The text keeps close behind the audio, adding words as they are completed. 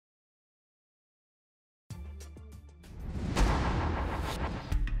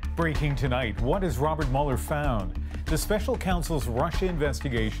Breaking tonight, what has Robert Mueller found? The special counsel's Russia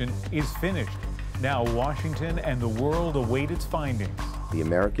investigation is finished. Now Washington and the world await its findings. The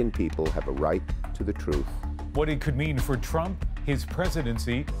American people have a right to the truth. What it could mean for Trump, his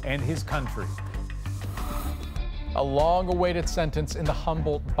presidency, and his country. A long-awaited sentence in the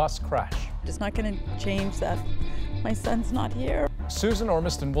Humboldt bus crash. It's not going to change that my son's not here. Susan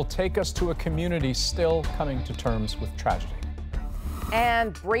Ormiston will take us to a community still coming to terms with tragedy.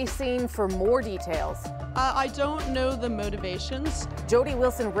 And bracing for more details. I don't know the motivations. Jody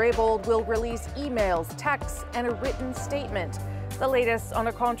Wilson-Raybould will release emails, texts, and a written statement. The latest on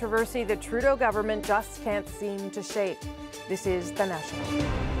a controversy the Trudeau government just can't seem to shake. This is The National.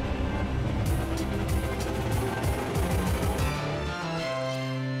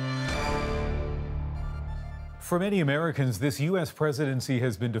 For many Americans, this U.S. presidency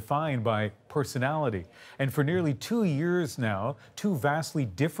has been defined by personality. And for nearly 2 years now, two vastly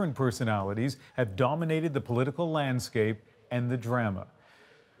different personalities have dominated the political landscape and the drama.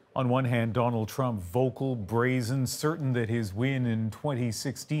 On one hand, Donald Trump, vocal, brazen, certain that his win in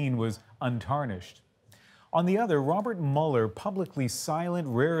 2016 was untarnished. On the other, Robert Mueller, publicly silent,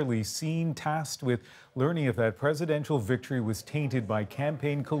 rarely seen, tasked with learning if that presidential victory was tainted by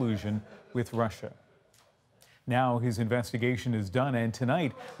campaign collusion with Russia. Now his investigation is done, and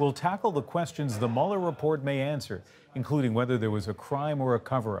tonight we'll tackle the questions the Mueller report may answer, including whether there was a crime or a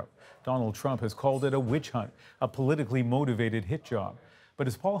cover-up. Donald Trump has called it a witch hunt, a politically motivated hit job. But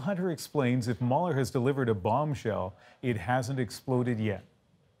as Paul Hunter explains, if Mueller has delivered a bombshell, it hasn't exploded yet.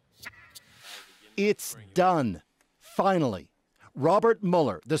 It's done. Finally. Robert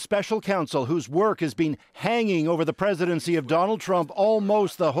Mueller, the special counsel whose work has been hanging over the presidency of Donald Trump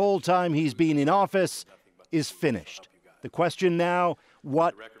almost the whole time he's been in office, is finished. The question now,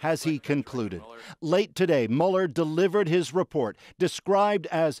 what has he concluded? Late today, Mueller delivered his report, described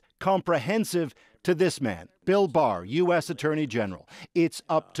as comprehensive, to this man, Bill Barr, U.S. Attorney General. It's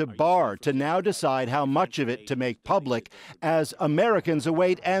up to Barr to now decide how much of it to make public as Americans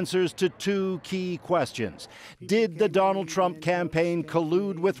await answers to two key questions. Did the Donald Trump campaign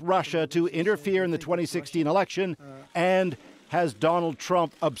collude with Russia to interfere in the 2016 election? And has Donald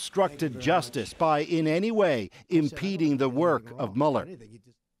Trump obstructed justice by in any way impeding the work of Mueller?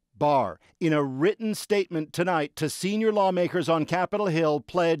 Barr, in a written statement tonight to senior lawmakers on Capitol Hill,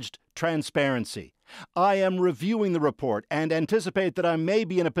 pledged transparency. I am reviewing the report and anticipate that I may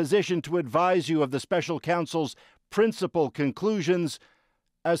be in a position to advise you of the special counsel's principal conclusions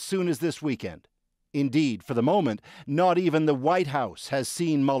as soon as this weekend. Indeed, for the moment, not even the White House has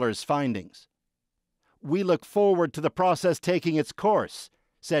seen Mueller's findings. We look forward to the process taking its course,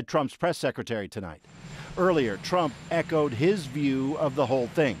 said Trump's press secretary tonight. Earlier, Trump echoed his view of the whole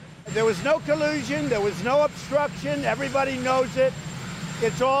thing. There was no collusion, there was no obstruction, everybody knows it.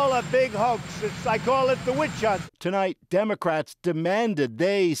 It's all a big hoax. I call it the witch hunt. Tonight, Democrats demanded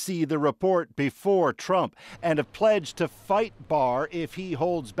they see the report before Trump and have pledged to fight Barr if he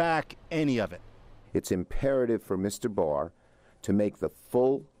holds back any of it. It's imperative for Mr. Barr to make the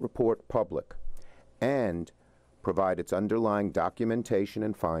full report public and provide its underlying documentation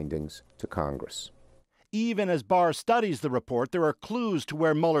and findings to Congress. Even as Barr studies the report, there are clues to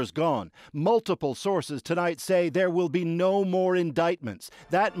where Mueller's gone. Multiple sources tonight say there will be no more indictments.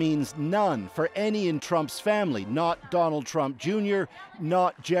 That means none for any in Trump's family, not Donald Trump Jr.,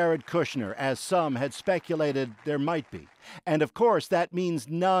 not Jared Kushner, as some had speculated there might be. And of course, that means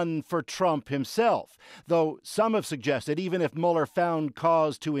none for Trump himself, though some have suggested even if Mueller found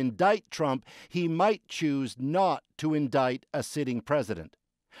cause to indict Trump, he might choose not to indict a sitting president.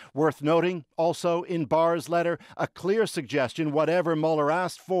 Worth noting, also in Barr's letter, a clear suggestion whatever Mueller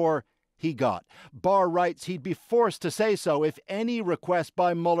asked for, he got. Barr writes he'd be forced to say so if any request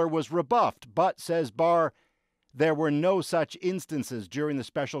by Mueller was rebuffed, but, says Barr, there were no such instances during the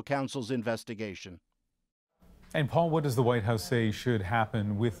special counsel's investigation. And Paul, what does the White House say should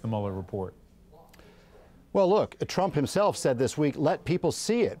happen with the Mueller report? Well, look, Trump himself said this week, let people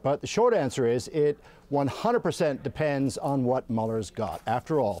see it. But the short answer is it 100% depends on what Mueller's got.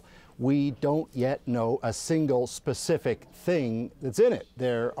 After all, we don't yet know a single specific thing that's in it.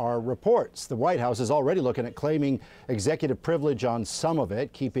 There are reports. The White House is already looking at claiming executive privilege on some of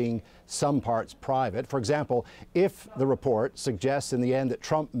it, keeping some parts private. For example, if the report suggests in the end that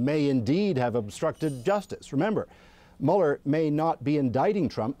Trump may indeed have obstructed justice. Remember, Mueller may not be indicting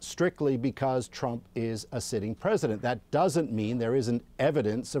Trump strictly because Trump is a sitting president. That doesn't mean there isn't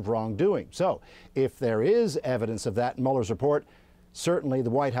evidence of wrongdoing. So if there is evidence of that in Mueller's report, certainly the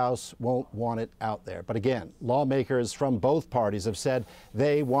White House won't want it out there. But again, lawmakers from both parties have said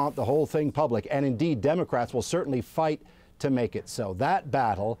they want the whole thing public. And indeed, Democrats will certainly fight to make it so. That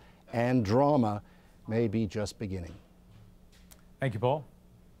battle and drama may be just beginning. Thank you, Paul.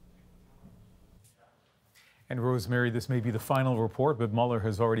 And Rosemary, this may be the final report, but Mueller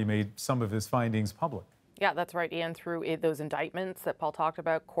has already made some of his findings public. Yeah, that's right, Ian. Through those indictments that Paul talked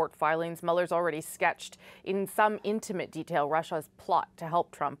about, court filings, Mueller's already sketched in some intimate detail Russia's plot to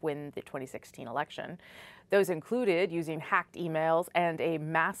help Trump win the 2016 election. Those included using hacked emails and a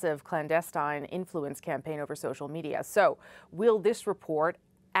massive clandestine influence campaign over social media. So will this report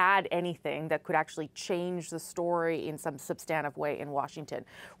add anything that could actually change the story in some substantive way in Washington?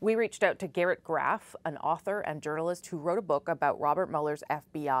 We reached out to Garrett Graff, an author and journalist who wrote a book about Robert Mueller's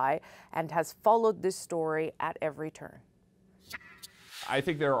FBI and has followed this story at every turn. I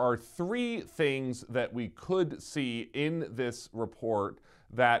think there are three things that we could see in this report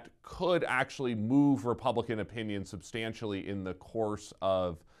that could actually move Republican opinion substantially in the course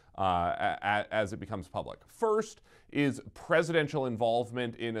of as it becomes public. First is presidential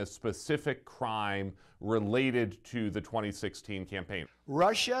involvement in a specific crime related to the 2016 campaign.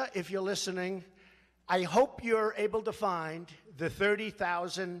 Russia, if you're listening, I hope you're able to find the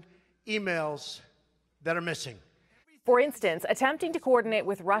 30,000 emails that are missing. For instance, attempting to coordinate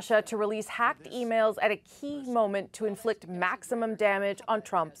with Russia to release hacked emails at a key moment to inflict maximum damage on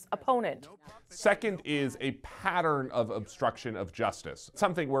Trump's opponent. Second is a pattern of obstruction of justice,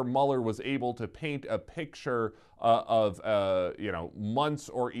 something where Mueller was able to paint a picture of months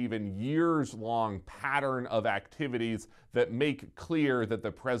or even years-long pattern of activities that make clear that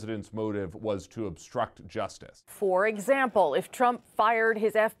the president's motive was to obstruct justice. For example, if Trump fired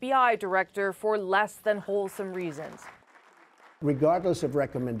his FBI director for less than wholesome reasons. Regardless of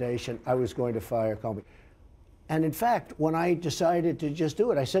recommendation, I was going to fire Comey. And in fact, when I decided to just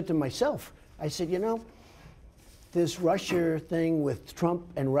do it, I said to myself, I said, you know, this Russia thing with Trump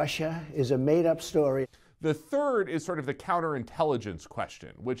and Russia is a made-up story. The third is sort of the counterintelligence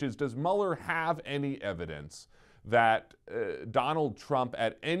question, which is, does Mueller have any evidence that Donald Trump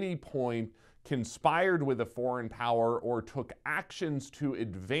at any point conspired with a foreign power or took actions to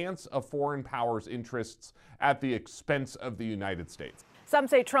advance a foreign power's interests at the expense of the United States? Some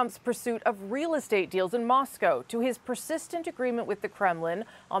say Trump's pursuit of real estate deals in Moscow to his persistent agreement with the Kremlin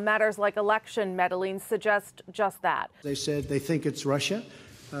on matters like election meddling suggest just that. They said they think it's Russia.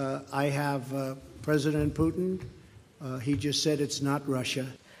 I have President Putin. He just said it's not Russia.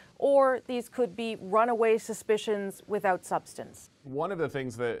 Or these could be runaway suspicions without substance. One of the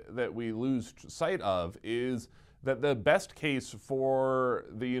things that we lose sight of is that the best case for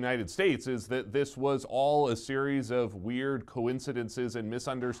the United States is that this was all a series of weird coincidences and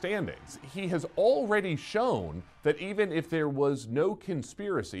misunderstandings. He has already shown that even if there was no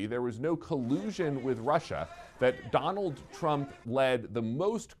conspiracy, there was no collusion with Russia, that Donald Trump led the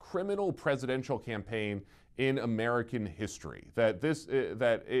most criminal presidential campaign in American history. That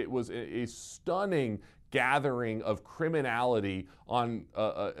it was a stunning gathering of criminality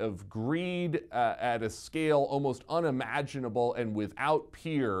of greed at a scale almost unimaginable and without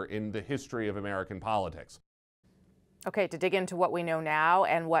peer in the history of American politics. Okay, to dig into what we know now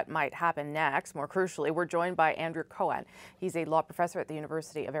and what might happen next, more crucially, we're joined by Andrew Cohen. He's a law professor at the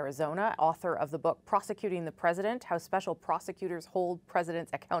University of Arizona, author of the book Prosecuting the President, How Special Prosecutors Hold Presidents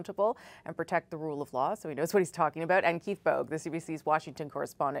Accountable and Protect the Rule of Law. So he knows what he's talking about. And Keith Bogue, the CBC's Washington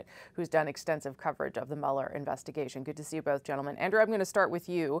correspondent, who's done extensive coverage of the Mueller investigation. Good to see you both, gentlemen. Andrew, I'm going to start with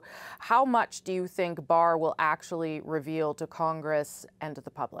you. How much do you think Barr will actually reveal to Congress and to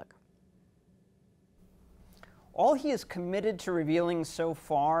the public? All he is committed to revealing so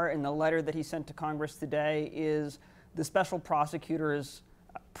far in the letter that he sent to Congress today is the special prosecutor's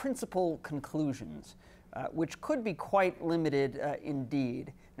principal conclusions, which could be quite limited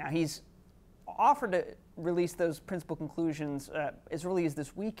indeed. Now, he's offered to release those principal conclusions as early as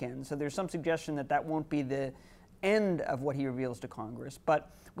this weekend, so there's some suggestion that that won't be the end of what he reveals to Congress. But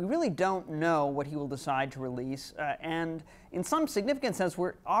we really don't know what he will decide to release, and in some significant sense,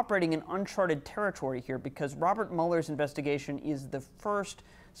 we're operating in uncharted territory here because Robert Mueller's investigation is the first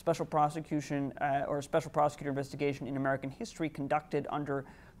special prosecution or special prosecutor investigation in American history conducted under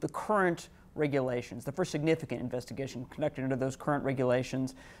the current regulations, the first significant investigation conducted under those current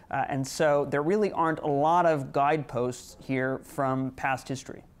regulations, and so there really aren't a lot of guideposts here from past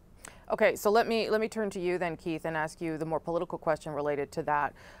history. Okay, so let me turn to you then, Keith, and ask you the more political question related to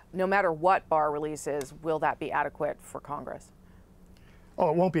that. No matter what Barr releases, will that be adequate for Congress? Oh,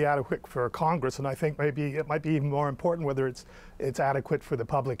 it won't be adequate for Congress, and I think maybe it might be even more important whether it's adequate for the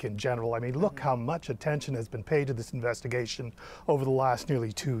public in general. I mean, look how much attention has been paid to this investigation over the last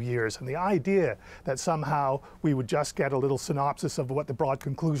nearly 2 years, and the idea that somehow we would just get a little synopsis of what the broad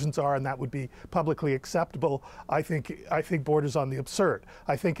conclusions are and that would be publicly acceptable, I think borders on the absurd.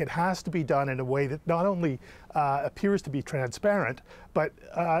 I think it has to be done in a way that not only appears to be transparent, but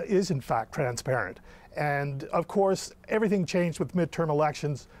is in fact transparent. And of course, everything changed with midterm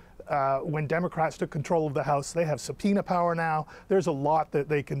elections. When Democrats took control of the House, they have subpoena power now. There's a lot that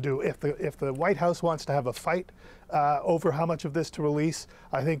they can do. If the White House wants to have a fight over how much of this to release,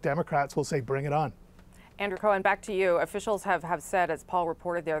 I think Democrats will say, bring it on. Andrew Cohen, back to you. Officials have said, as Paul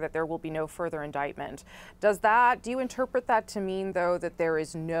reported there, that there will be no further indictment. Do you interpret that to mean, though, that there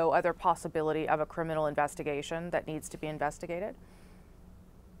is no other possibility of a criminal investigation that needs to be investigated?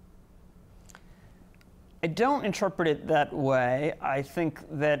 I don't interpret it that way. I think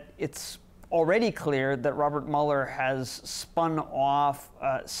that it's already clear that Robert Mueller has spun off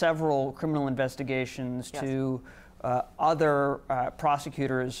several criminal investigations to other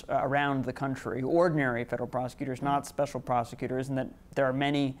prosecutors around the country, ordinary federal prosecutors, not special prosecutors, and that there are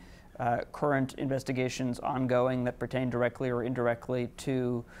many current investigations ongoing that pertain directly or indirectly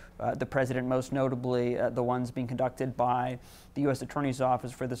to the president, most notably the ones being conducted by the U.S. Attorney's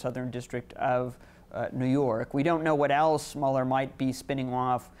Office for the Southern District of New York. We don't know what else Mueller might be spinning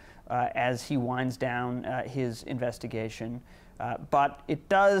off as he winds down his investigation. But it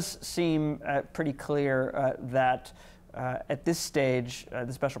does seem pretty clear that at this stage,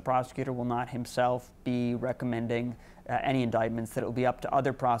 the special prosecutor will not himself be recommending any indictments, that it will be up to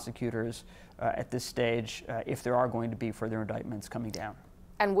other prosecutors at this stage if there are going to be further indictments coming down.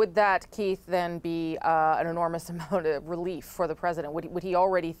 And would that, Keith, then be an enormous amount of relief for the president? Would he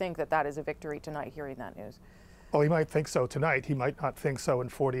already think that that is a victory tonight, hearing that news? Well, he might think so tonight. He might not think so in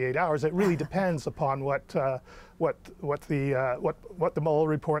 48 hours. It really depends upon what the Mueller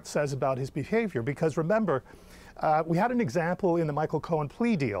report says about his behavior. Because remember, we had an example in the Michael Cohen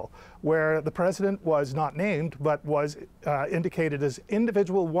plea deal where the president was not named but was indicated as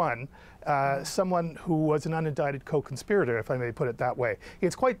individual one, someone who was an unindicted co-conspirator, if I may put it that way.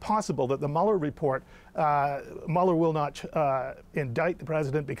 It's quite possible that the Mueller report, Mueller will not indict the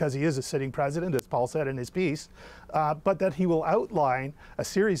president because he is a sitting president, as Paul said in his piece, but that he will outline a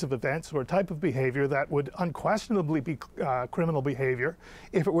series of events or a type of behavior that would unquestionably be criminal behavior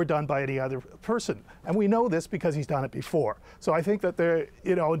if it were done by any other person. And we know this because he's done it before. So I think that they're,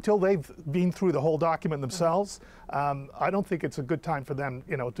 until they've been through the whole document themselves, I don't think it's a good time for them,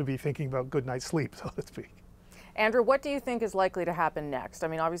 to be thinking about good night's sleep, so to speak. Andrew, what do you think is likely to happen next? I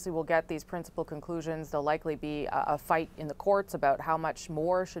mean, obviously we'll get these principal conclusions. There'll likely be a fight in the courts about how much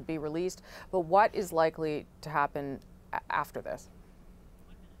more should be released. But what is likely to happen after this?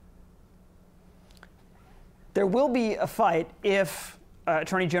 There will be a fight if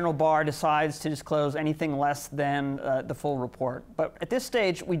Attorney General Barr decides to disclose anything less than the full report. But at this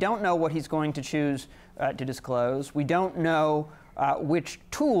stage, we don't know what he's going to choose to disclose. We don't know which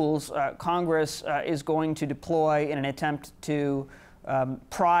tools Congress is going to deploy in an attempt to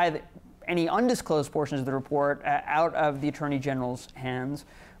pry any undisclosed portions of the report out of the Attorney General's hands.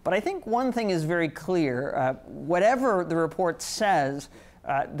 But I think one thing is very clear. Whatever the report says,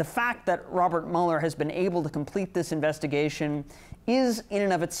 the fact that Robert Mueller has been able to complete this investigation is in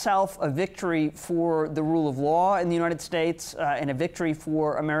and of itself a victory for the rule of law in the United States and a victory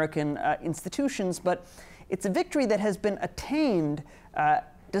for American institutions. But it's a victory that has been attained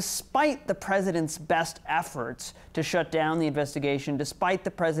despite the president's best efforts to shut down the investigation, despite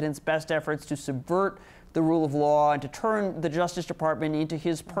the president's best efforts to subvert the rule of law and to turn the Justice Department into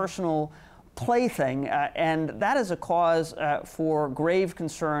his personal plaything. And that is a cause for grave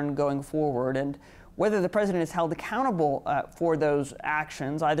concern going forward. And whether the president is held accountable for those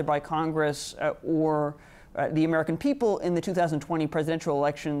actions, either by Congress or the American people in the 2020 presidential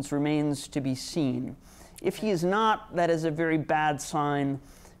elections, remains to be seen. If he is not, that is a very bad sign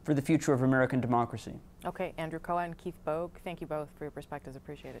for the future of American democracy. Okay, Andrew Cohen, Keith Bogue, thank you both for your perspectives.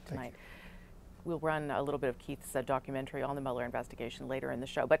 Appreciate it tonight. We'll run a little bit of Keith's documentary on the Mueller investigation later in the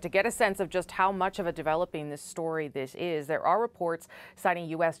show. But to get a sense of just how much of a developing this story this is, there are reports citing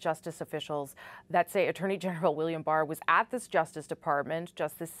U.S. justice officials that say Attorney General William Barr was at this Justice Department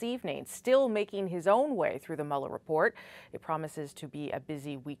just this evening, still making his own way through the Mueller report. It promises to be a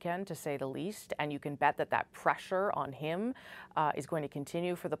busy weekend, to say the least, and you can bet that that pressure on him is going to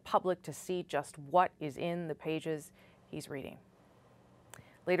continue for the public to see just what is in the pages he's reading.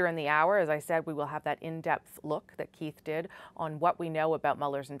 Later in the hour, as I said, we will have that in-depth look that Keith did on what we know about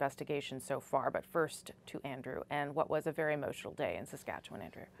Mueller's investigation so far. But first to Andrew and what was a very emotional day in Saskatchewan,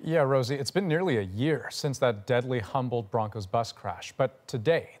 Andrew. Yeah, Rosie, it's been nearly a year since that deadly Humboldt Broncos bus crash. But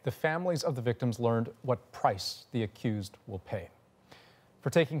today, the families of the victims learned what price the accused will pay.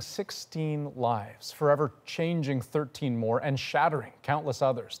 For taking 16 lives, forever changing 13 more, and shattering countless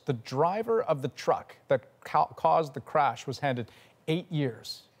others, the driver of the truck that caused the crash was handed 8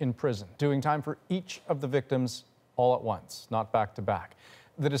 years in prison, doing time for each of the victims all at once, not back to back.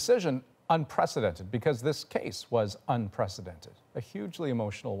 The decision, unprecedented, because this case was unprecedented. A hugely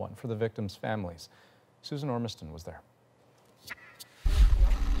emotional one for the victims' families. Susan Ormiston was there.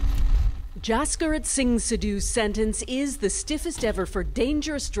 Jaskirat Singh Sidhu's sentence is the stiffest ever for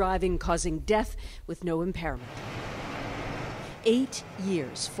dangerous driving causing death with no impairment. 8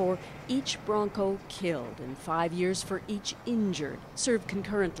 years for each Bronco killed and 5 years for each injured, served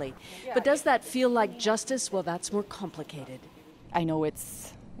concurrently. But does that feel like justice? Well, that's more complicated. I know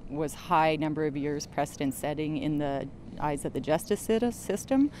was high number of years precedent setting in the eyes of the justice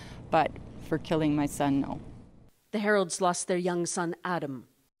system, but for killing my son, no. The Heralds lost their young son, Adam.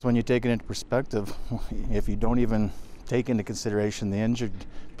 When you take it into perspective, if you don't even take into consideration the injured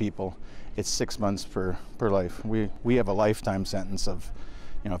people, it's 6 months per life. We have a lifetime sentence of,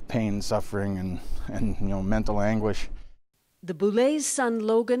 pain, suffering, and mental anguish. The Boulet's son,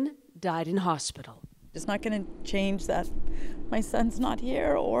 Logan, died in hospital. It's not going to change that my son's not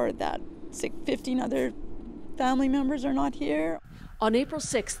here or that 15 other family members are not here. On April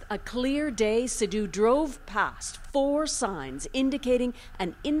 6th, a clear day, Sidhu drove past 4 signs indicating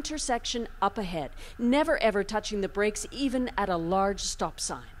an intersection up ahead, never ever touching the brakes even at a large stop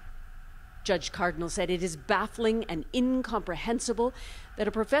sign. Judge Cardinal said it is baffling and incomprehensible that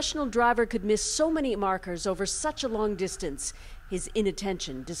a professional driver could miss so many markers over such a long distance. His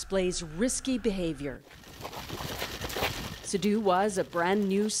inattention displays risky behavior. Sidhu was a brand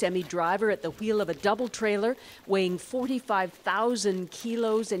new semi-driver at the wheel of a double trailer weighing 45,000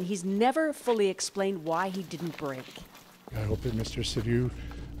 kilos, and he's never fully explained why he didn't brake. I hope that Mr. Sidhu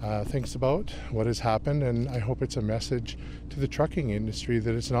thinks about what has happened, and I hope it's a message to the trucking industry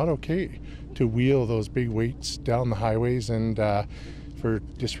that it's not okay to wheel those big weights down the highways and for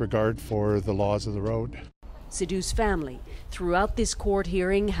disregard for the laws of the road. Sidhu's family, throughout this court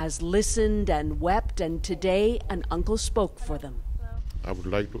hearing, has listened and wept, and today an uncle spoke for them. I would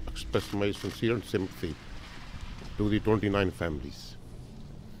like to express my sincere sympathy to the 29 families.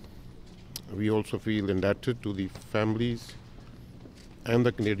 We also feel indebted to the families and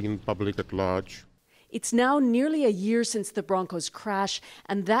the Canadian public at large. It's now nearly a year since the Broncos crash,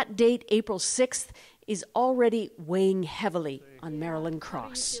 and that date, April 6th, is already weighing heavily on Marilyn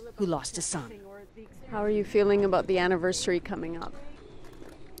Cross, who lost a son. How are you feeling about the anniversary coming up?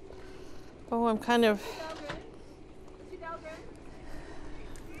 Oh, I'm kind of...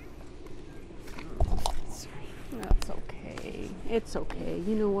 That's okay. It's okay.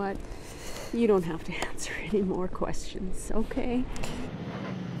 You know what? You don't have to answer any more questions, okay?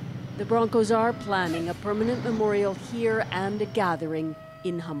 The Broncos are planning a permanent memorial here and a gathering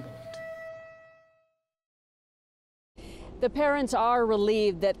in Humboldt. The parents are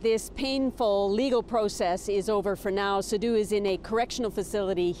relieved that this painful legal process is over for now. Sidhu is in a correctional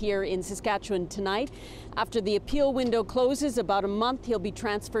facility here in Saskatchewan tonight. After the appeal window closes about a month, he'll be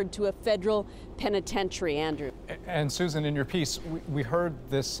transferred to a federal penitentiary. Andrew. And Susan, in your piece, we heard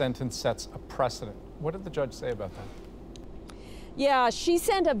this sentence sets a precedent. What did the judge say about that? Yeah, she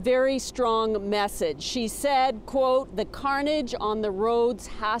sent a very strong message. She said, quote, "The carnage on the roads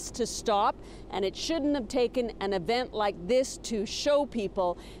has to stop, and it shouldn't have taken an event like this to show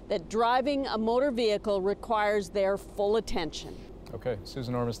people that driving a motor vehicle requires their full attention." Okay,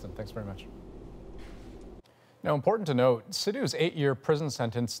 Susan Ormiston, thanks very much. Now, important to note, Sidhu's 8-year prison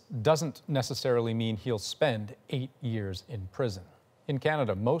sentence doesn't necessarily mean he'll spend 8 years in prison. In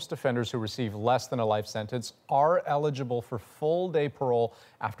Canada, most offenders who receive less than a life sentence are eligible for full-day parole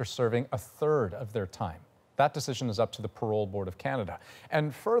after serving a third of their time. That decision is up to the Parole Board of Canada.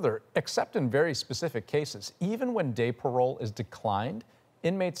 And further, except in very specific cases, even when day parole is declined,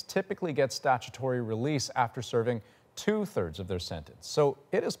 inmates typically get statutory release after serving 2/3 of their sentence. So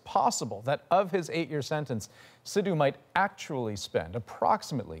it is possible that of his 8-year sentence, Sidhu might actually spend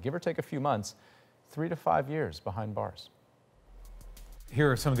approximately, give or take a few months, 3 to 5 years behind bars. Here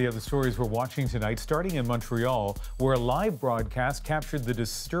are some of the other stories we're watching tonight, starting in Montreal, where a live broadcast captured the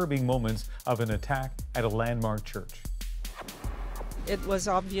disturbing moments of an attack at a landmark church. It was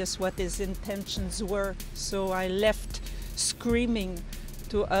obvious what his intentions were, so I left screaming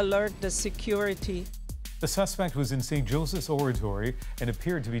to alert the security. The suspect was in St. Joseph's Oratory and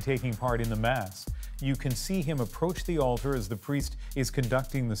appeared to be taking part in the Mass. You can see him approach the altar as the priest is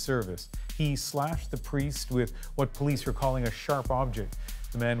conducting the service. He slashed the priest with what police are calling a sharp object.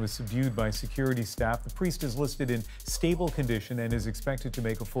 The man was subdued by security staff. The priest is listed in stable condition and is expected to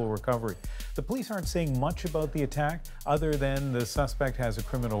make a full recovery. The police aren't saying much about the attack other than the suspect has a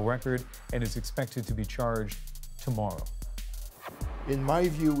criminal record and is expected to be charged tomorrow. In my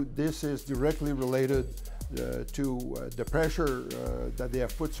view, this is directly related to the pressure that they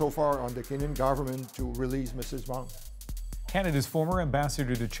have put so far on the Kenyan government to release Mrs. Wong. Canada's former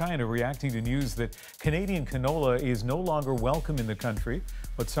ambassador to China reacting to news that Canadian canola is no longer welcome in the country,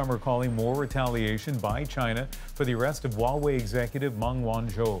 but some are calling more retaliation by China for the arrest of Huawei executive Meng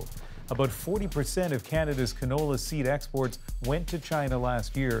Wanzhou. About 40% of Canada's canola seed exports went to China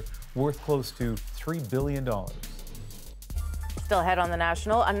last year, worth close to $3 billion. Still ahead on The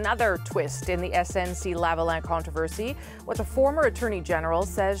National, another twist in the SNC-Lavalin controversy, what the former Attorney General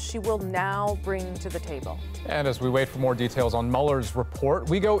says she will now bring to the table. And as we wait for more details on Mueller's report,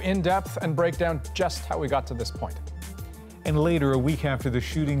 we go in depth and break down just how we got to this point. And later, a week after the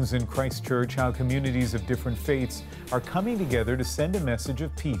shootings in Christchurch, how communities of different faiths are coming together to send a message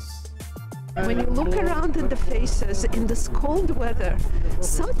of peace. When you look around at the faces in this cold weather,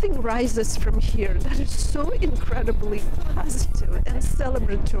 something rises from here that is so incredibly positive and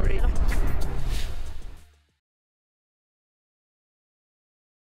celebratory.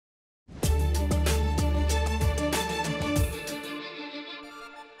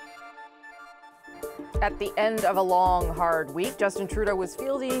 At the end of a long, hard week, Justin Trudeau was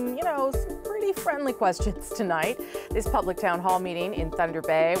fielding, some pretty friendly questions tonight. This public town hall meeting in Thunder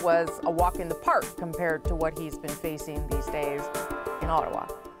Bay was a walk in the park compared to what he's been facing these days in Ottawa.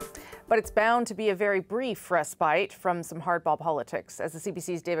 But it's bound to be a very brief respite from some hardball politics. As the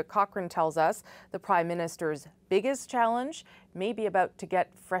CBC's David Cochrane tells us, the Prime Minister's biggest challenge may be about to get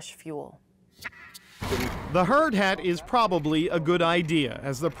fresh fuel. The herd hat is probably a good idea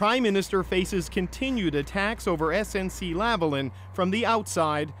as the Prime Minister faces continued attacks over SNC-Lavalin from the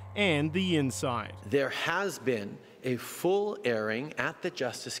outside and the inside. There has been a full airing at the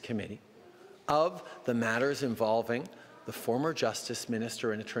Justice Committee of the matters involving the former Justice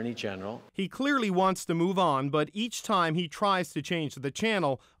Minister and Attorney General. He clearly wants to move on, but each time he tries to change the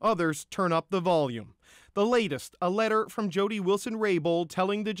channel, others turn up the volume. The latest, a letter from Jody Wilson-Raybould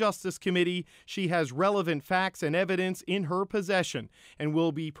telling the Justice Committee she has relevant facts and evidence in her possession and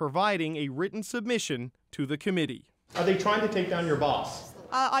will be providing a written submission to the committee. Are they trying to take down your boss?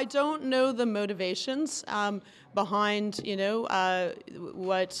 I don't know the motivations behind,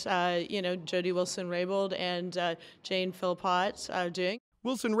 what, Jody Wilson-Raybould and Jane Philpott are doing.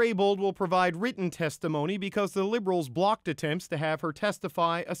 Wilson-Raybould will provide written testimony because the Liberals blocked attempts to have her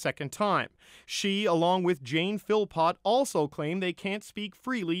testify a second time. She, along with Jane Philpott, also claim they can't speak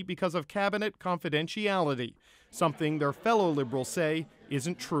freely because of cabinet confidentiality, something their fellow Liberals say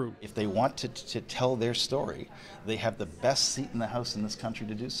isn't true. If they want to tell their story, they have the best seat in the House in this country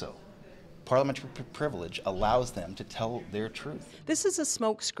to do so. Parliamentary privilege allows them to tell their truth. This is a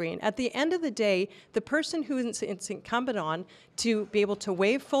smokescreen. At the end of the day, the person who it's incumbent on to be able to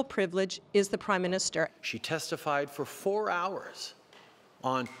waive full privilege is the Prime Minister. She testified for 4 hours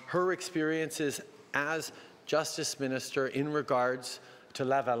on her experiences as Justice Minister in regards to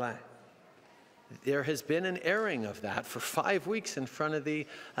Lavalin. There has been an airing of that for 5 weeks in front of the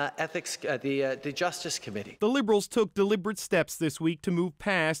the Justice Committee. The Liberals took deliberate steps this week to move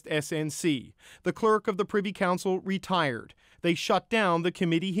past SNC. The clerk of the Privy Council retired. They shut down the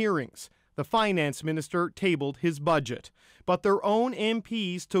committee hearings. The finance minister tabled his budget. But their own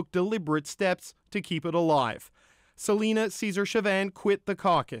MPs took deliberate steps to keep it alive. Selina Caesar-Chavannes quit the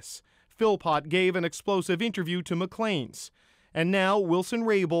caucus. Philpott gave an explosive interview to Maclean's. And now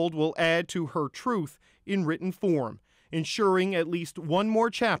Wilson-Raybould will add to her truth in written form, ensuring at least one more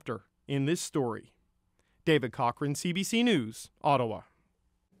chapter in this story. David Cochrane, CBC News, Ottawa.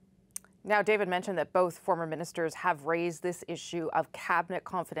 Now, David mentioned that both former ministers have raised this issue of cabinet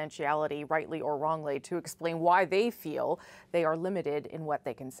confidentiality, rightly or wrongly, to explain why they feel they are limited in what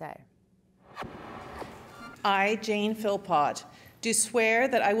they can say. I, Jane Philpott, do swear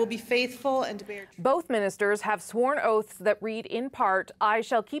that I will be faithful and bear. Both ministers have sworn oaths that read in part, I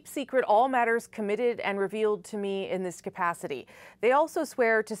shall keep secret all matters committed and revealed to me in this capacity. They also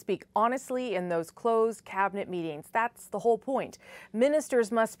swear to speak honestly in those closed cabinet meetings. That's the whole point.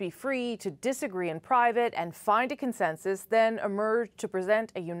 Ministers must be free to disagree in private and find a consensus, then emerge to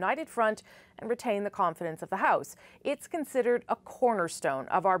present a united front and retain the confidence of the House. It's considered a cornerstone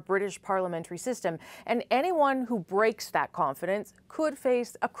of our British parliamentary system, and anyone who breaks that confidence could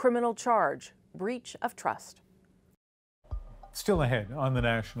face a criminal charge breach of trust. Still ahead on The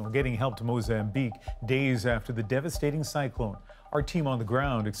National, getting help to Mozambique days after the devastating cyclone. Our team on the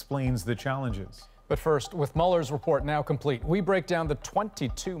ground explains the challenges. But first, with Mueller's report now complete, we break down the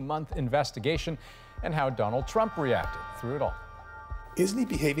 22-month investigation and how Donald Trump reacted through it all. Isn't he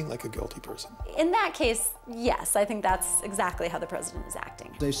behaving like a guilty person? In that case, yes, I think that's exactly how the president is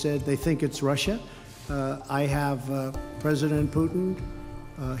acting. They said they think it's Russia. I have President Putin.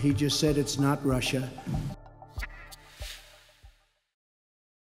 He just said it's not Russia.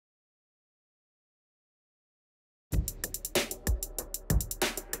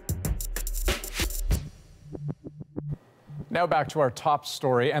 Now back to our top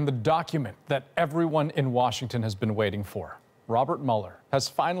story and the document that everyone in Washington has been waiting for. Robert Mueller has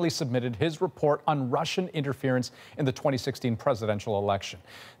finally submitted his report on Russian interference in the 2016 presidential election.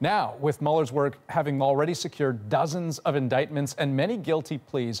 Now, with Mueller's work having already secured dozens of indictments and many guilty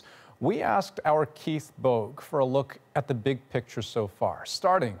pleas, we asked our Keith Bogue for a look at the big picture so far,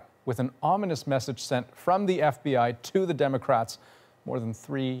 starting with an ominous message sent from the FBI to the Democrats more than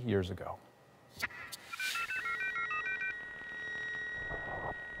 3 years ago.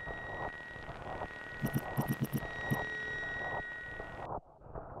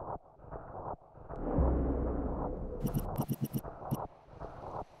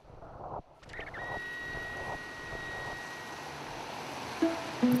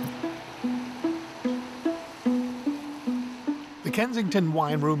 The Kensington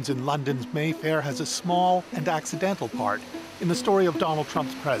Wine Rooms in London's Mayfair has a small and accidental part in the story of Donald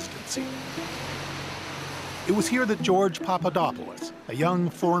Trump's presidency. It was here that George Papadopoulos, a young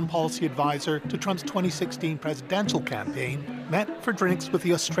foreign policy advisor to Trump's 2016 presidential campaign, met for drinks with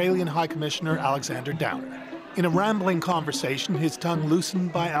the Australian High Commissioner Alexander Downer. In a rambling conversation, his tongue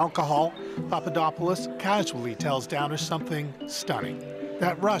loosened by alcohol, Papadopoulos casually tells Downer something stunning: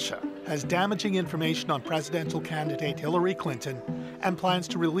 that Russia has damaging information on presidential candidate Hillary Clinton and plans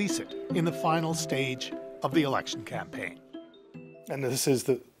to release it in the final stage of the election campaign. And this is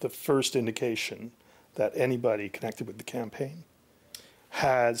the first indication that anybody connected with the campaign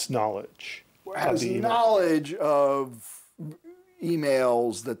has knowledge. Has knowledge of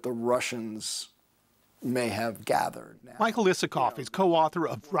emails that the Russians may have gathered. Now, Michael Isikoff is co-author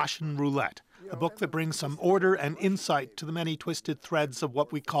of Russian Roulette, a book that brings some order and insight to the many twisted threads of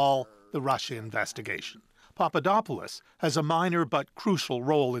what we call the Russia investigation. Papadopoulos has a minor but crucial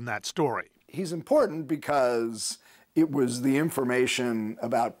role in that story. He's important because it was the information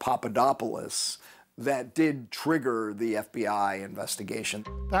about Papadopoulos that did trigger the FBI investigation.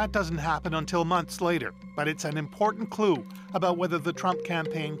 That doesn't happen until months later, but it's an important clue about whether the Trump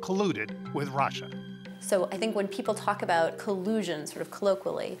campaign colluded with Russia. So I think when people talk about collusion, sort of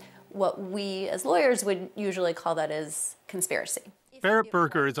colloquially, what we as lawyers would usually call that is conspiracy. Barrett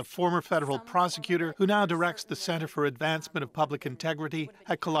Berger is a former federal prosecutor who now directs the Center for Advancement of Public Integrity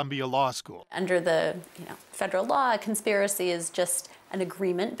at Columbia Law School. Under the federal law, a conspiracy is just an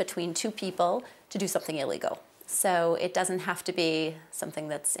agreement between two people to do something illegal. So it doesn't have to be something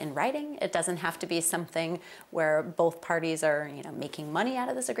that's in writing. It doesn't have to be something where both parties are making money out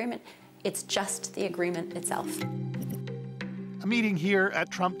of this agreement. It's just the agreement itself. A meeting here at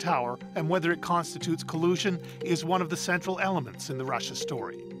Trump Tower and whether it constitutes collusion is one of the central elements in the Russia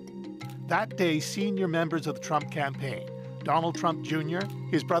story. That day, senior members of the Trump campaign, Donald Trump Jr.,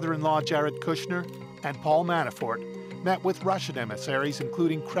 his brother-in-law Jared Kushner, and Paul Manafort, met with Russian emissaries,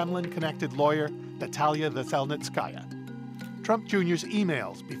 including Kremlin-connected lawyer Natalia Veselnitskaya. Trump Jr.'s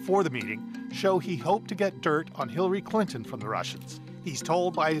emails before the meeting show he hoped to get dirt on Hillary Clinton from the Russians. He's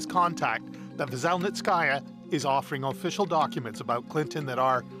told by his contact that Veselnitskaya is offering official documents about Clinton that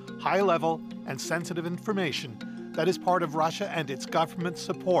are high-level and sensitive information that is part of Russia and its government's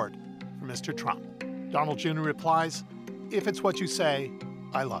support for Mr. Trump. Donald Jr. replies, "If it's what you say,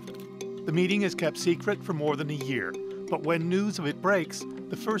 I love it." The meeting is kept secret for more than a year, but when news of it breaks,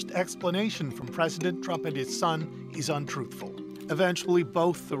 the first explanation from President Trump and his son is untruthful. Eventually,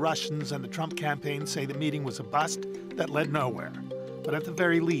 both the Russians and the Trump campaign say the meeting was a bust that led nowhere. But at the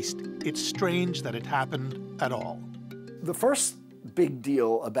very least, it's strange that it happened at all. The first big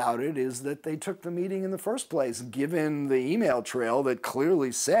deal about it is that they took the meeting in the first place, given the email trail that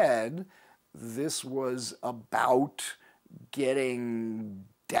clearly said this was about getting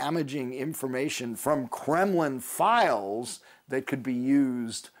damaging information from Kremlin files that could be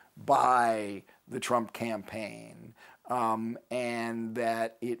used by the Trump campaign, and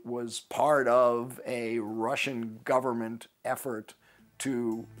that it was part of a Russian government effort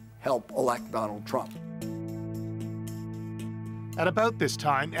to help elect Donald Trump. At about this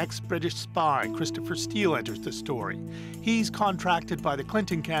time, ex-British spy Christopher Steele enters the story. He's contracted by the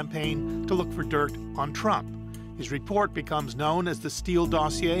Clinton campaign to look for dirt on Trump. His report becomes known as the Steele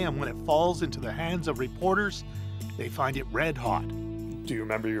dossier, and when it falls into the hands of reporters, they find it red hot. Do you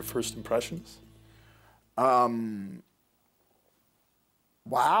remember your first impressions? Wow,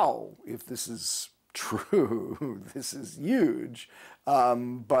 if this is true, this is huge.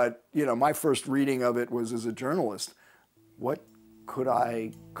 But, you know, my first reading of it was as a journalist. What could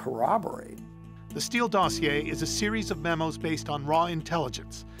I corroborate? The Steele dossier is a series of memos based on raw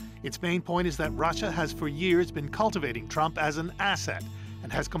intelligence. Its main point is that Russia has for years been cultivating Trump as an asset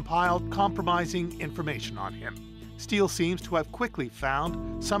and has compiled compromising information on him. Steele seems to have quickly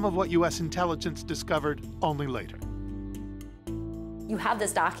found some of what U.S. intelligence discovered only later. You have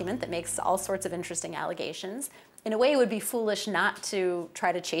this document that makes all sorts of interesting allegations. In a way, it would be foolish not to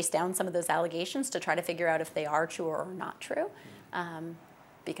try to chase down some of those allegations to try to figure out if they are true or not true,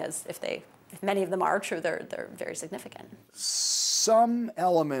 because if many of them are true, they're very significant. Some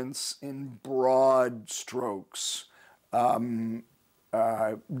elements in broad strokes do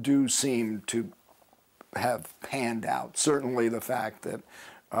seem to have panned out. Certainly the fact that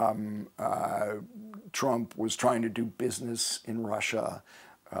Trump was trying to do business in Russia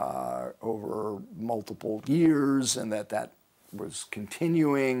over multiple years, and that was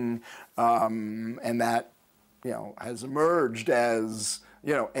continuing, and that, you know, has emerged as,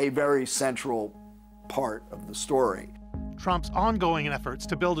 you know, a very central part of the story. Trump's ongoing efforts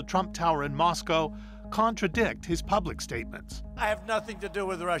to build a Trump Tower in Moscow contradict his public statements. I have nothing to do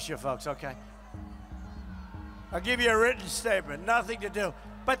with Russia, folks, okay? I'll give you a written statement, nothing to do.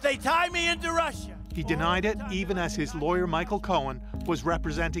 But they tie me into Russia. He denied it even as his lawyer, Michael Cohen, was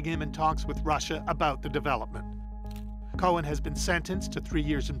representing him in talks with Russia about the development. Cohen has been sentenced to 3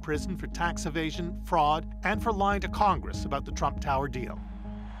 years in prison for tax evasion, fraud, and for lying to Congress about the Trump Tower deal.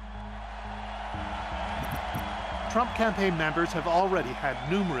 Trump campaign members have already had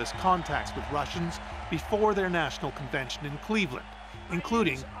numerous contacts with Russians before their national convention in Cleveland,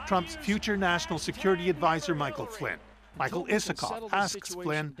 including Trump's future national security advisor, Michael Flynn. Michael Isikoff asks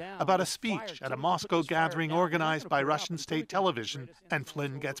Flynn about a speech at a Moscow gathering organized by Russian state television, and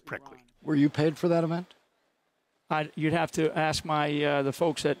Flynn gets prickly. Were you paid for that event? You'd have to ask the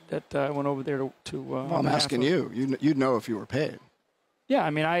folks that went over there to well, I'm asking you. You'd know if you were paid. Yeah,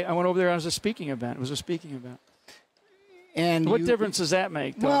 I mean, I went over there as a speaking event. It was a speaking event. And what difference does that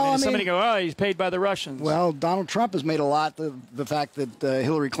make? Though? Well, I mean, somebody go, oh, he's paid by the Russians. Well, Donald Trump has made a lot of the fact that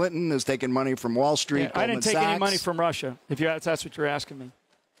Hillary Clinton has taken money from Wall Street. Yeah, I didn't take any money from Russia, if that's what you're asking me.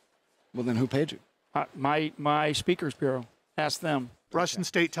 Well, then who paid you? My Speakers Bureau. Ask them. Russian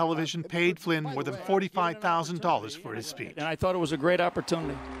state television paid Flynn more than $45,000 for his speech. And I thought it was a great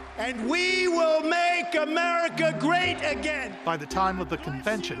opportunity. And we will make America great again. By the time of the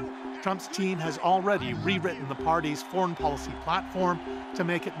convention, Trump's team has already rewritten the party's foreign policy platform to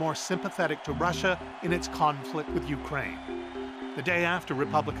make it more sympathetic to Russia in its conflict with Ukraine. The day after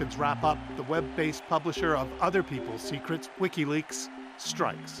Republicans wrap up, the web-based publisher of other people's secrets, WikiLeaks,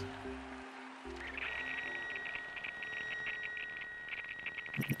 strikes.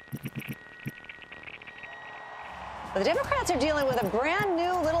 The Democrats are dealing with a brand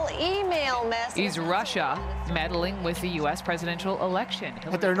new little email mess. Is Russia meddling with the U.S. presidential election?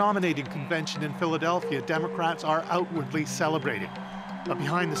 At their nominating convention in Philadelphia, Democrats are outwardly celebrating. But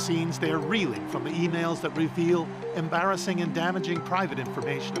behind the scenes, they are reeling from the emails that reveal embarrassing and damaging private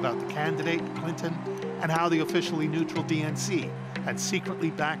information about the candidate, Clinton, and how the officially neutral DNC had secretly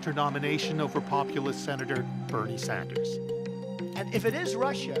backed her nomination over populist Senator Bernie Sanders. And if it is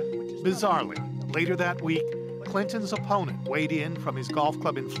Russia... Bizarrely, later that week, Clinton's opponent weighed in from his golf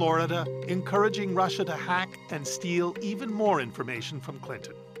club in Florida, encouraging Russia to hack and steal even more information from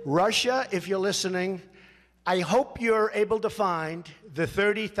Clinton. Russia, if you're listening, I hope you're able to find the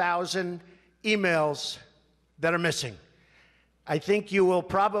 30,000 emails that are missing. I think you will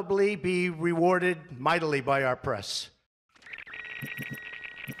probably be rewarded mightily by our press.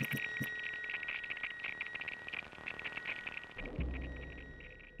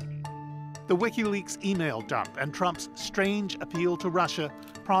 The WikiLeaks email dump and Trump's strange appeal to Russia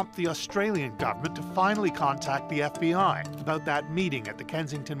prompt the Australian government to finally contact the FBI about that meeting at the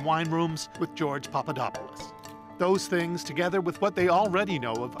Kensington wine rooms with George Papadopoulos. Those things, together with what they already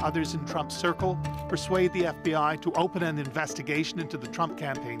know of others in Trump's circle, persuade the FBI to open an investigation into the Trump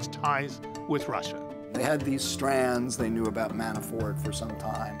campaign's ties with Russia. They had these strands. They knew about Manafort for some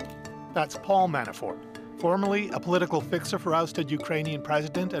time. That's Paul Manafort, formerly a political fixer for ousted Ukrainian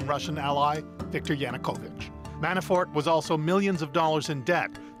president and Russian ally Viktor Yanukovych. Manafort was also millions of dollars in debt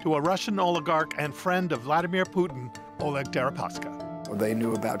to a Russian oligarch and friend of Vladimir Putin, Oleg Deripaska. They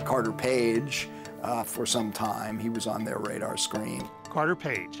knew about Carter Page for some time. He was on their radar screen. Carter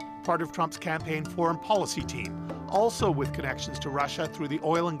Page, part of Trump's campaign foreign policy team, also with connections to Russia through the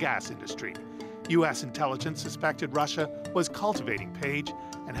oil and gas industry. U.S. intelligence suspected Russia was cultivating Page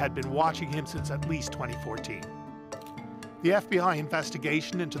and had been watching him since at least 2014. The FBI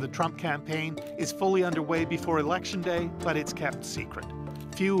investigation into the Trump campaign is fully underway before Election Day, but it's kept secret.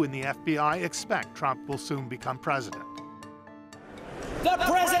 Few in the FBI expect Trump will soon become president. The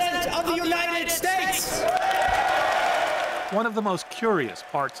President of the United States! One of the most curious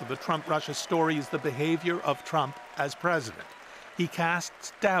parts of the Trump-Russia story is the behavior of Trump as president. He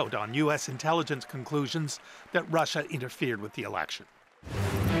casts doubt on U.S. intelligence conclusions that Russia interfered with the election.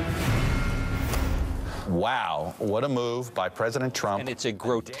 Wow, what a move by President Trump. And it's a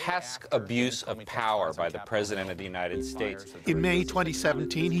grotesque abuse of power by the President of the United States. In May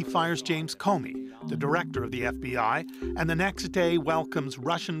 2017, he fires James Comey, the director of the FBI, and the next day welcomes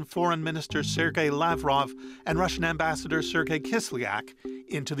Russian Foreign Minister Sergei Lavrov and Russian Ambassador Sergei Kislyak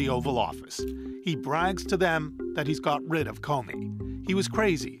into the Oval Office. He brags to them that he's got rid of Comey. He was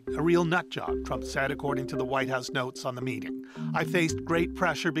crazy, a real nutjob, Trump said, according to the White House notes on the meeting. I faced great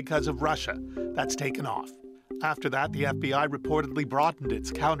pressure because of Russia. That's taken off. After that, the FBI reportedly broadened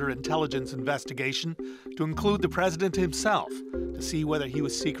its counterintelligence investigation to include the president himself to see whether he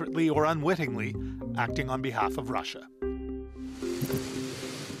was secretly or unwittingly acting on behalf of Russia.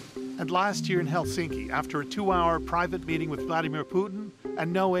 And last year in Helsinki, after a 2-hour private meeting with Vladimir Putin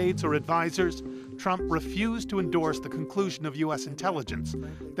and no aides or advisors, Trump refused to endorse the conclusion of U.S. intelligence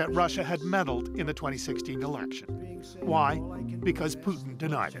that Russia had meddled in the 2016 election. Why? Because Putin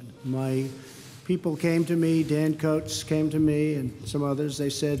denied it. My people came to me, Dan Coates came to me, and some others. They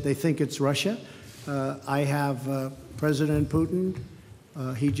said they think it's Russia. I have President Putin.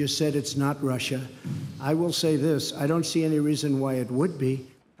 He just said it's not Russia. I will say this, I don't see any reason why it would be.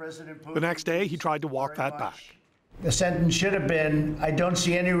 The next day, he tried to walk that back. The sentence should have been, I don't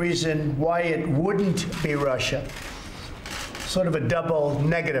see any reason why it wouldn't be Russia. Sort of a double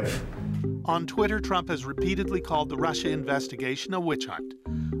negative. On Twitter, Trump has repeatedly called the Russia investigation a witch hunt.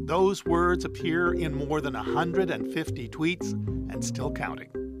 Those words appear in more than 150 tweets and still counting.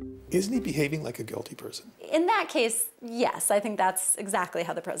 Isn't he behaving like a guilty person? In that case, yes, I think that's exactly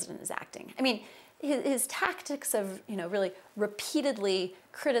how the president is acting. I mean, his tactics of, really repeatedly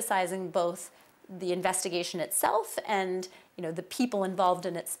criticizing both the investigation itself and, the people involved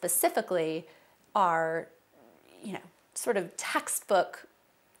in it specifically are, sort of textbook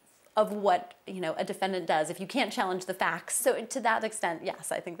of what, a defendant does if you can't challenge the facts. So to that extent,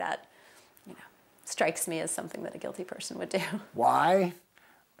 yes, I think that, strikes me as something that a guilty person would do. Why?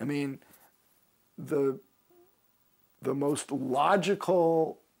 I mean, the most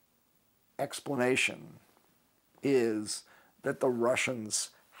logical explanation is that the Russians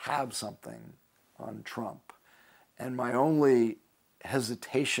have something on Trump. And my only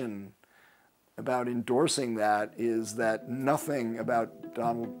hesitation about endorsing that is that nothing about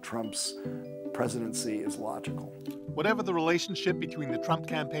Donald Trump's presidency is logical. Whatever the relationship between the Trump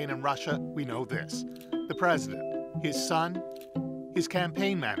campaign and Russia, we know this. The president, his son, his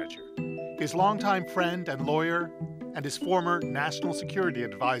campaign manager, his longtime friend and lawyer, and his former national security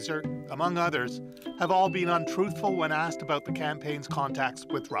advisor, among others, have all been untruthful when asked about the campaign's contacts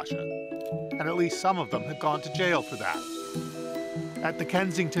with Russia. And at least some of them have gone to jail for that. At the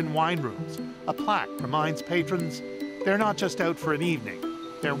Kensington wine rooms, a plaque reminds patrons they're not just out for an evening,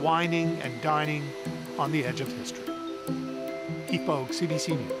 they're wining and dining on the edge of history. Keith Bogue,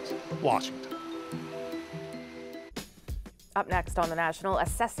 CBC News, Washington. Up next on The National,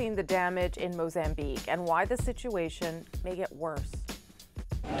 assessing the damage in Mozambique and why the situation may get worse.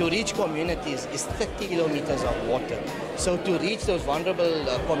 To reach communities is 30 kilometers of water. So to reach those vulnerable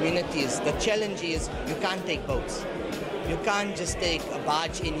communities, the challenge is you can't take boats. You can't just take a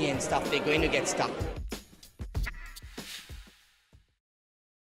barge in here and stuff. They're going to get stuck.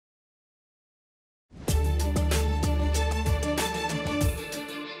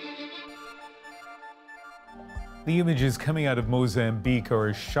 The images coming out of Mozambique are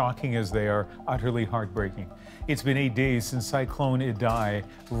as shocking as they are utterly heartbreaking. It's been 8 days since Cyclone Idai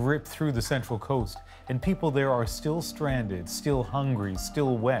ripped through the Central Coast, and people there are still stranded, still hungry,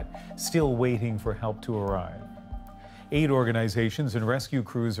 still wet, still waiting for help to arrive. Aid organizations and rescue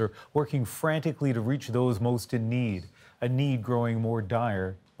crews are working frantically to reach those most in need, a need growing more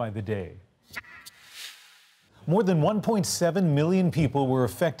dire by the day. More than 1.7 million people were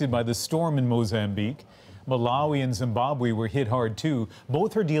affected by the storm in Mozambique. Malawi and Zimbabwe were hit hard too.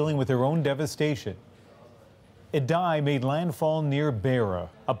 Both are dealing with their own devastation. Idai made landfall near Beira,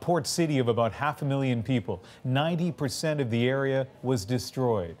 a port city of about 500,000 people. 90% of the area was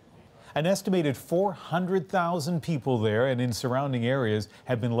destroyed. An estimated 400,000 people there and in surrounding areas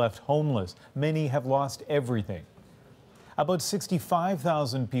have been left homeless. Many have lost everything. About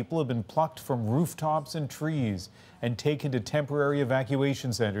 65,000 people have been plucked from rooftops and trees and taken to temporary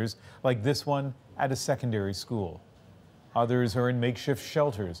evacuation centers like this one at a secondary school. Others are in makeshift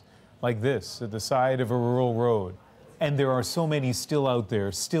shelters like this at the side of a rural road. And there are so many still out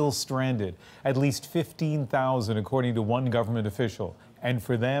there, still stranded, at least 15,000 according to one government official. And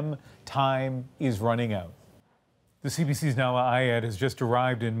for them, time is running out. The CBC's Nala Ayed has just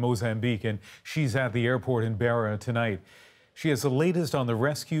arrived in Mozambique, and she's at the airport in Beira tonight. She has the latest on the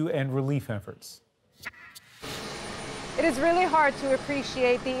rescue and relief efforts. It is really hard to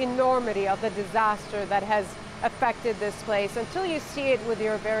appreciate the enormity of the disaster that has affected this place until you see it with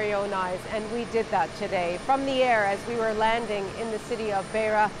your very own eyes, and we did that today. From the air, as we were landing in the city of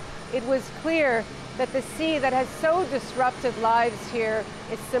Beira, it was clear that the sea that has so disrupted lives here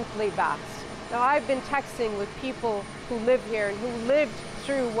is simply vast. Now, I've been texting with people who live here and who lived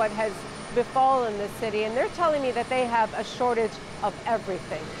through what has befallen the city, and they're telling me that they have a shortage of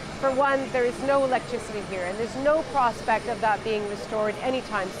everything. For one, there is no electricity here, and there's no prospect of that being restored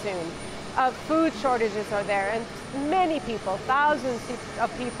anytime soon. Food shortages are there, and many people, thousands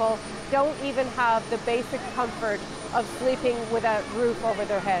of people, don't even have the basic comfort of sleeping with a roof over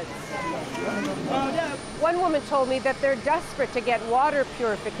their heads. One woman told me that they're desperate to get water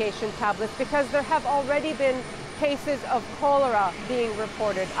purification tablets because there have already been cases of cholera being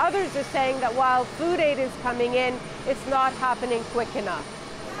reported. Others are saying that while food aid is coming in, it's not happening quick enough.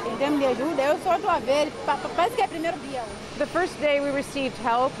 The first day we received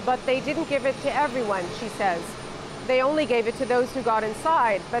help, but they didn't give it to everyone, she says. They only gave it to those who got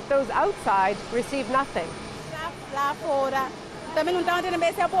inside, but those outside received nothing. Now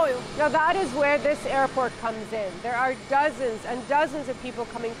that is where this airport comes in. There are dozens and dozens of people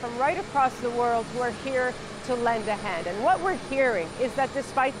coming from right across the world who are here to lend a hand. And what we're hearing is that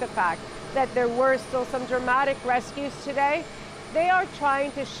despite the fact that there were still some dramatic rescues today, they are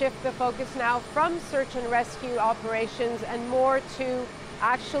trying to shift the focus now from search and rescue operations and more to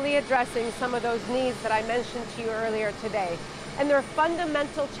actually addressing some of those needs that I mentioned to you earlier today. And their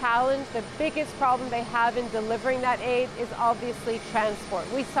fundamental challenge, the biggest problem they have in delivering that aid, is obviously transport.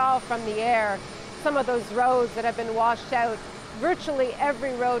 We saw from the air some of those roads that have been washed out. Virtually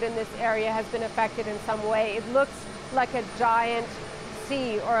every road in this area has been affected in some way. It looks like a giant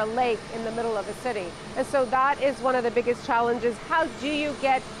sea or a lake in the middle of a city. And so that is one of the biggest challenges. How do you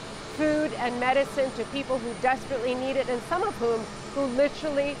get food and medicine to people who desperately need it, and some of whom who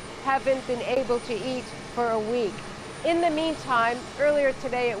literally haven't been able to eat for a week? In the meantime, earlier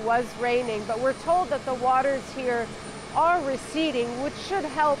today it was raining, but we're told that the waters here are receding, which should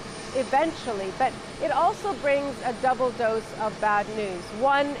help eventually. But it also brings a double dose of bad news.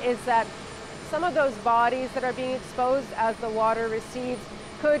 One is that some of those bodies that are being exposed as the water recedes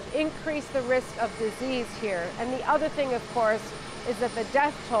could increase the risk of disease here. And the other thing, of course, is that the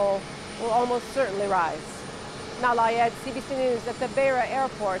death toll will almost certainly rise. Nala Ayed, CBC News at the Beira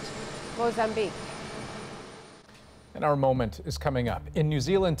Airport, Mozambique. And our moment is coming up. In New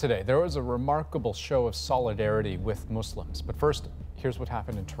Zealand today, there was a remarkable show of solidarity with Muslims. But first, here's what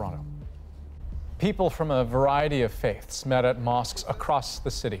happened in Toronto. People from a variety of faiths met at mosques across the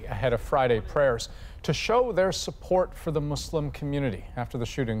city ahead of Friday prayers to show their support for the Muslim community after the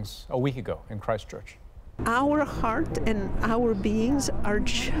shootings a week ago in Christchurch. Our heart and our beings are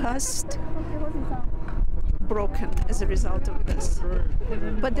just broken as a result of this.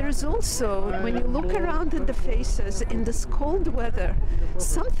 But there's also, when you look around at the faces in this cold weather,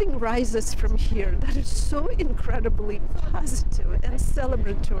 something rises from here that is so incredibly positive and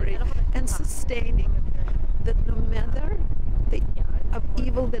celebratory and sustaining that no matter the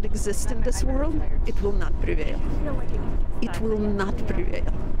evil that exists in this world, it will not prevail. It will not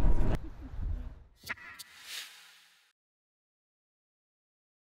prevail.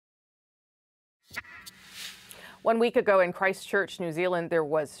 1 week ago in Christchurch, New Zealand, there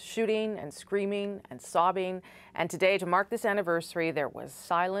was shooting and screaming and sobbing. And today, to mark this anniversary, there was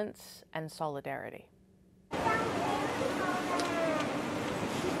silence and solidarity.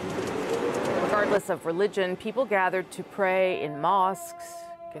 Regardless of religion, people gathered to pray in mosques,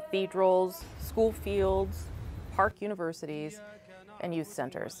 cathedrals, school fields, park universities, and youth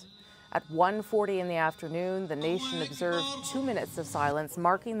centers. At 1:40 in the afternoon, the nation observed 2 minutes of silence,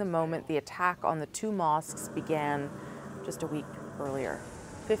 marking the moment the attack on the two mosques began just a week earlier.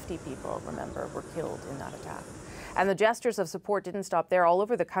 50 people, remember, were killed in that attack. And the gestures of support didn't stop there. All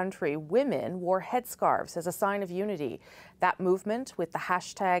over the country, women wore headscarves as a sign of unity. That movement with the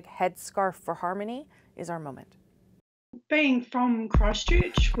hashtag #HeadscarfForHarmony is our moment. Being from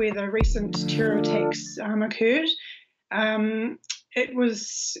Christchurch, where the recent terror attacks occurred,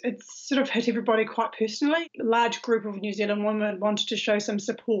 it sort of hit everybody quite personally. A large group of New Zealand women wanted to show some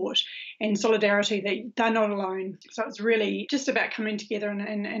support and solidarity that they're not alone. So it's really just about coming together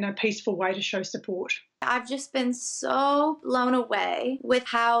in a peaceful way to show support. I've just been so blown away with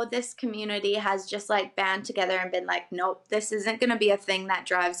how this community has just like band together and been like, nope, this isn't going to be a thing that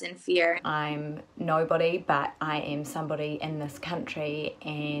drives in fear. I'm nobody, but I am somebody in this country,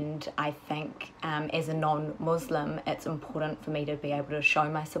 and I think as a non-Muslim, it's important for me to be able to show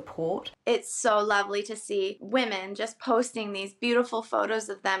my support. It's so lovely to see women just posting these beautiful photos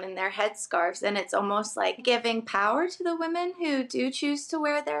of them in their headscarves, and it's almost like giving power to the women who do choose to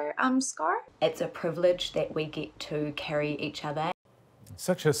wear their scarf. It's a privilege that we get to carry each other.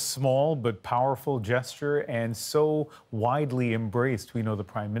 Such a small but powerful gesture, and so widely embraced. We know the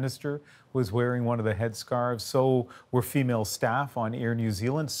Prime Minister was wearing one of the headscarves. So were female staff on Air New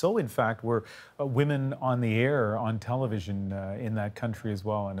Zealand. So, in fact, were women on the air, on television in that country as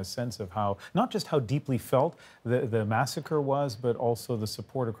well, in a sense of how, not just how deeply felt the massacre was, but also the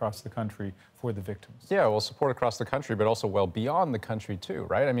support across the country for the victims. Yeah, well, support across the country, but also well beyond the country too,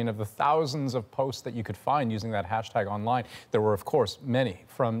 right? I mean, of the thousands of posts that you could find using that hashtag online, there were, of course, many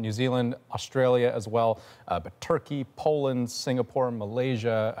from New Zealand, Australia as well, but Turkey, Poland, Singapore,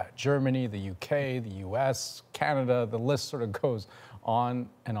 Malaysia, Germany, the UK, the US, Canada, the list sort of goes on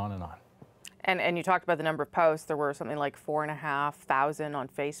and on and on. And you talked about the number of posts. There were something like 4,500 on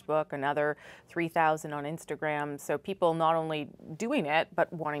Facebook, another 3,000 on Instagram. So people not only doing it,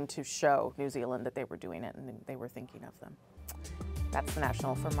 but wanting to show New Zealand that they were doing it and they were thinking of them. That's the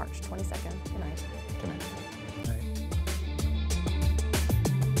National for March 22nd. Good night. Good night.